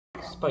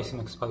spicy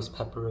McSpice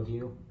pepper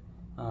review.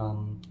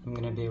 I'm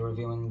going to be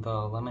reviewing the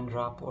lemon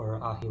drop or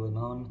ají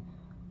limon.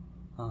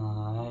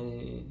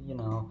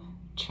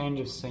 Change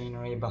of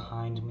scenery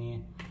behind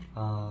me,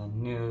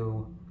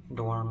 new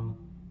dorm.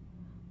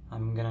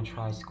 I'm going to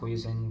try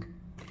squeezing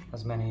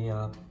as many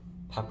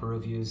pepper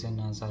reviews in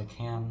as I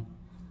can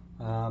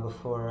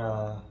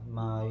before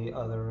my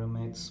other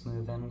roommates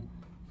move in.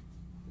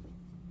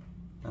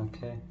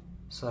 Okay,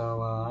 so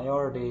I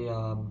already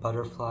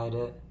butterflied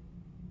it.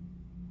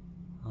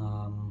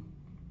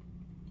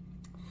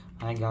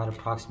 I got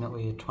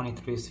approximately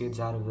 23 seeds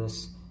out of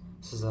this.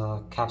 This is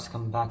a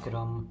capsicum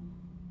bacadum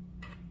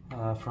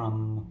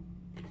from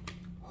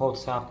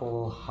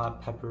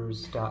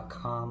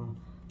wholesapplehotpeppers.com.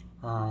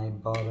 I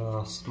bought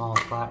a small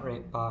flat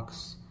rate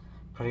box,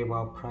 pretty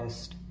well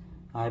priced.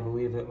 I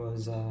believe it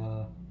was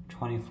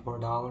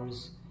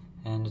 $24,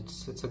 and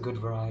it's a good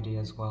variety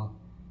as well.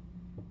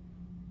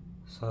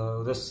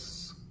 So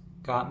this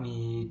got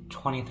me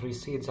 23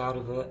 seeds out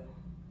of it.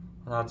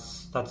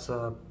 That's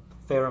a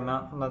fair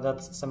amount. I'm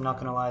not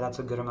gonna lie, that's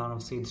a good amount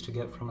of seeds to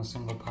get from a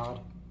single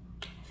pod.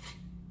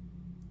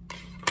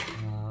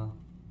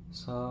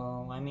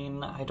 So I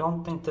mean, I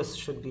don't think this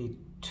should be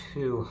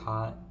too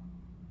hot.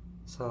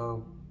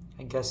 So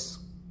I guess,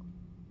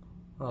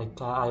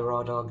 like, I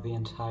raw dog the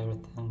entire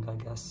thing, I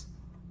guess.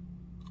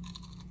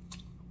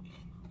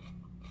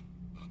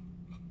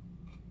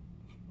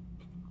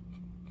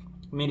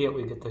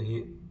 Immediately get the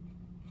heat.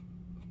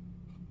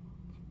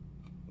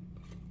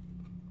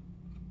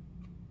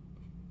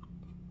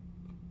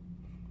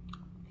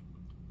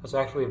 It's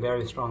actually a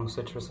very strong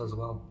citrus as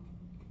well.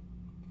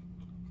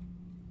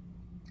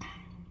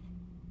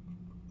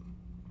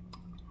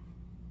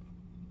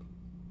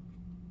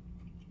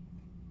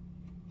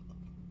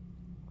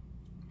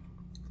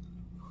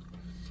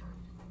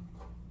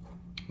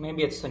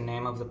 Maybe it's the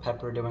name of the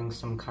pepper doing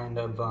some kind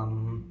of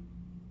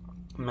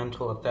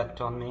mental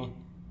effect on me,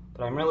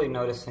 but I'm really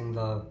noticing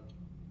the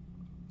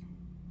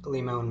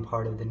limon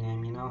part of the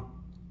name, you know?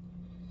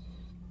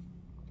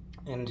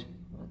 And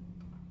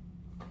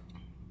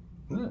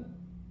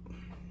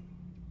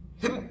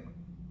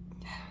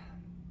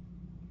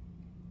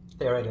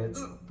there it is.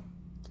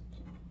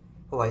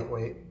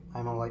 Lightweight.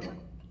 I'm a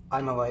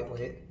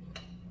lightweight.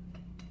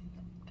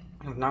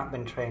 I've not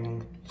been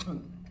training.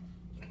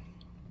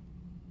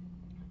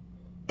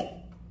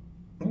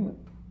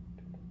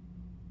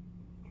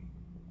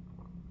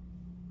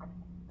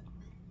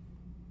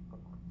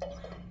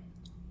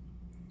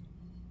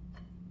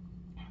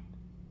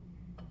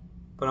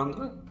 But on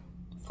the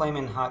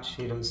Flamin' Hot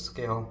Cheetos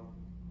scale,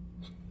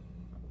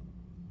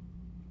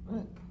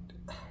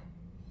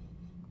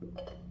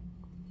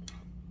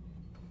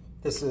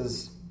 this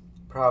is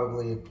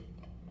probably,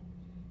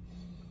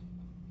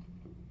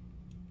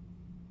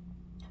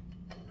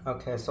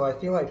 okay, so I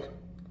feel like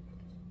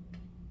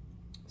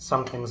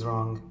something's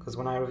wrong, because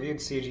when I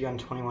reviewed CGN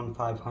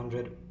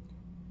 21500,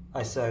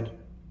 I said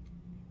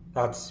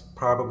that's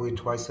probably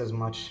twice as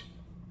much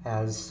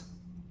as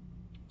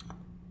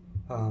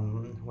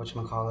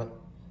whatchamacallit,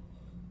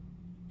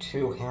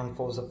 2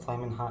 handfuls of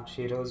Flamin' Hot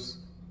Cheetos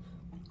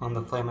on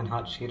the Flamin'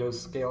 Hot Cheetos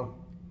scale.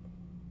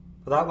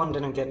 But that one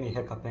didn't get me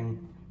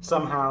hiccuping.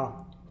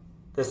 Somehow,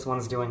 this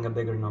one's doing a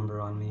bigger number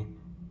on me.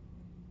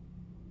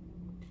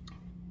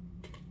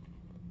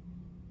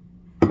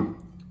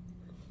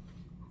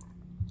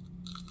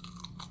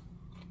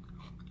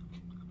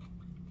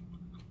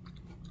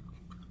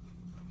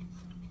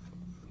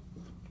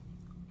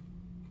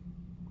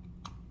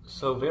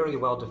 So very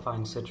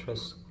well-defined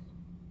citrus,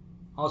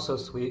 also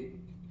sweet.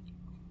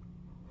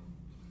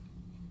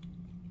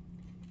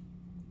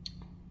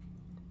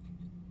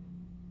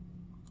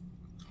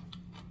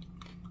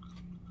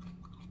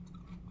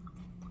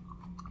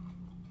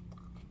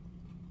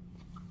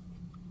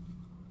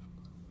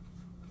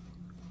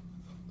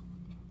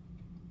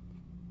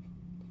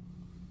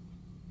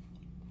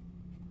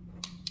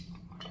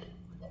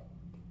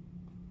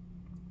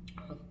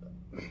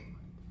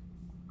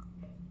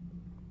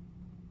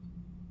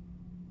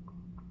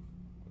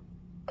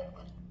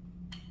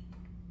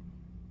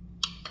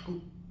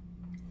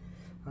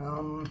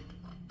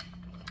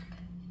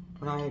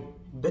 When I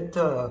bit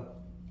the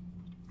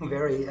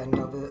very end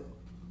of it,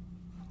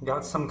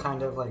 got some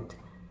kind of like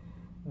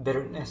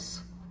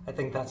bitterness. I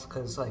think that's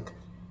because like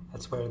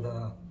that's where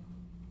the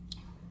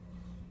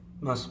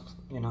most,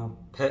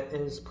 pit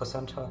is,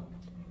 placenta.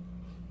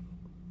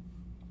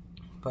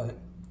 But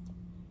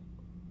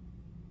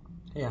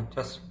yeah,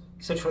 just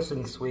citrus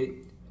and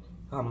sweet.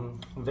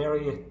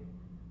 Very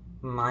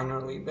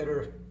minorly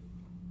bitter.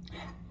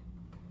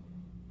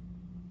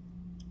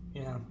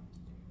 Yeah,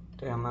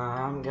 damn,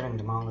 I'm getting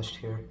demolished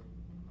here.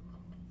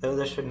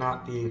 This should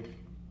not be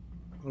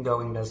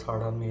going as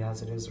hard on me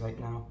as it is right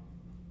now.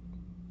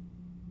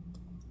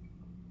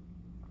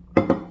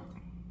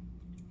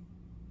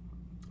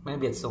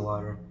 Maybe it's the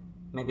water.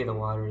 Maybe the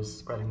water is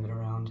spreading it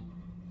around.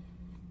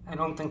 I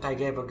don't think I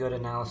gave a good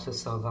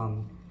analysis of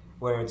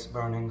where it's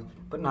burning,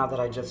 but now that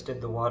I just did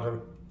the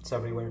water, it's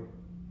everywhere.